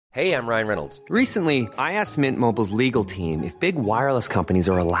Hey, I'm Ryan Reynolds. Recently, I asked Mint Mobile's legal team if big wireless companies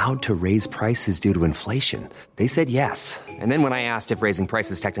are allowed to raise prices due to inflation. They said yes. And then when I asked if raising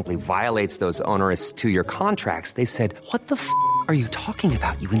prices technically violates those onerous two-year contracts, they said, "What the f*** are you talking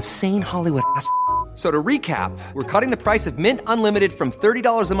about, you insane Hollywood ass?" So to recap, we're cutting the price of Mint Unlimited from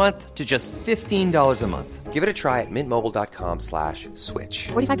 $30 a month to just $15 a month. Give it a try at mintmobile.com/switch.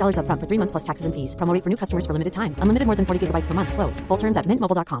 $45 up front for 3 months plus taxes and fees. Promo rate for new customers for limited time. Unlimited more than 40 gigabytes per month. Slows full terms at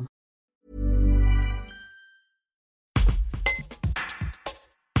mintmobile.com.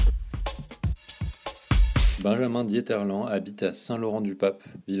 Benjamin Dieterland habite à Saint-Laurent-du-Pape,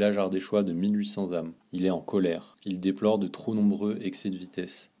 village ardéchois de 1800 âmes. Il est en colère. Il déplore de trop nombreux excès de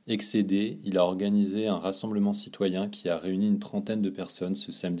vitesse. Excédé, il a organisé un rassemblement citoyen qui a réuni une trentaine de personnes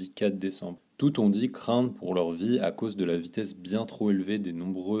ce samedi 4 décembre. Tout ont dit craindre pour leur vie à cause de la vitesse bien trop élevée des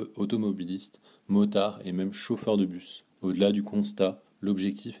nombreux automobilistes, motards et même chauffeurs de bus. Au-delà du constat,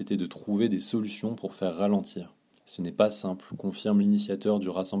 l'objectif était de trouver des solutions pour faire ralentir. Ce n'est pas simple, confirme l'initiateur du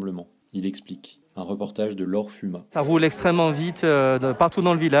rassemblement. Il explique. Un reportage de Laure Fuma. Ça roule extrêmement vite partout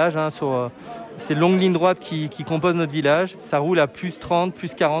dans le village, sur ces longues lignes droites qui composent notre village. Ça roule à plus 30,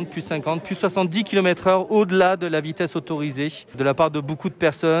 plus 40, plus 50, plus 70 km/h au-delà de la vitesse autorisée de la part de beaucoup de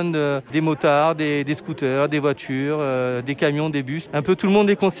personnes, des motards, des scooters, des voitures, des camions, des bus. Un peu tout le monde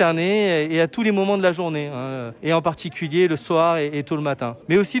est concerné et à tous les moments de la journée, et en particulier le soir et tôt le matin.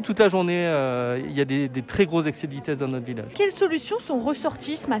 Mais aussi toute la journée, il y a des très gros excès de vitesse dans notre village. Quelles solutions sont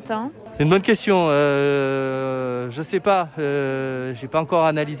ressorties ce matin ? C'est une bonne question. Je sais pas. J'ai pas encore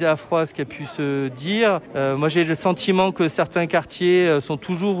analysé à froid ce qui a pu se dire. Moi, j'ai le sentiment que certains quartiers sont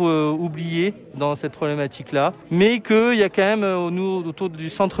toujours oubliés dans cette problématique-là, mais qu'il y a quand même autour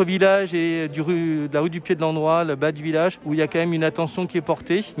du centre-village et de la rue du Pied de l'Endroit, le bas du village, où il y a quand même une attention qui est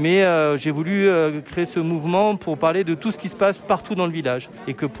portée. Mais j'ai voulu créer ce mouvement pour parler de tout ce qui se passe partout dans le village,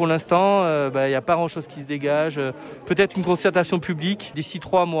 et que pour l'instant, il n'y a pas grand-chose qui se dégage. Peut-être une concertation publique d'ici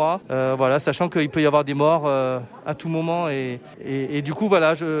 3 mois. Sachant qu'il peut y avoir des morts à tout moment et du coup pour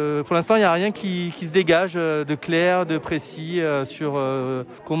l'instant il n'y a rien qui se dégage de clair, de précis sur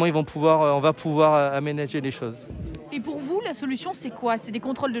comment on va pouvoir aménager les choses. Et pour vous, la solution c'est quoi ? C'est des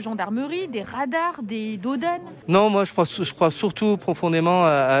contrôles de gendarmerie, des radars, des dodanes ? Non, moi je crois surtout profondément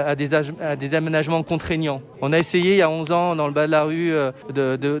à des aménagements contraignants. On a essayé il y a 11 ans dans le bas de la rue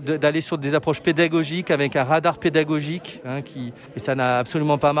d'aller sur des approches pédagogiques avec un radar pédagogique et ça n'a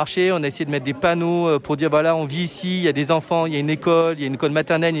absolument pas marché. On a essayé de mettre des panneaux pour dire voilà, on vit ici, il y a des enfants, il y a une école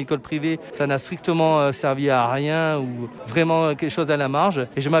maternelle, une école privée. Ça n'a strictement servi à rien ou vraiment quelque chose à la marge.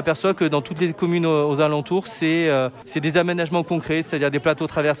 Et je m'aperçois que dans toutes les communes aux alentours, c'est des aménagements concrets, c'est-à-dire des plateaux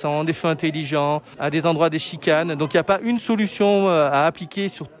traversants, des feux intelligents, à des endroits des chicanes. Donc il n'y a pas une solution à appliquer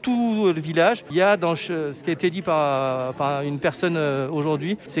sur tout le village. Il y a dans ce qui a été dit par une personne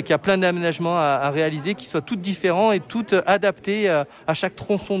aujourd'hui, c'est qu'il y a plein d'aménagements à réaliser qui soient toutes différents et toutes adaptés à chaque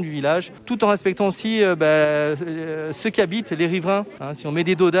tronçon du village, tout en respectant aussi ceux qui habitent, les riverains. Si on met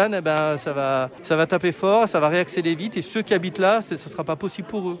des dodanes, ça va taper fort, ça va réaccélérer vite, et ceux qui habitent là, ça ne sera pas possible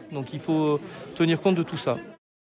pour eux. Donc il faut tenir compte de tout ça.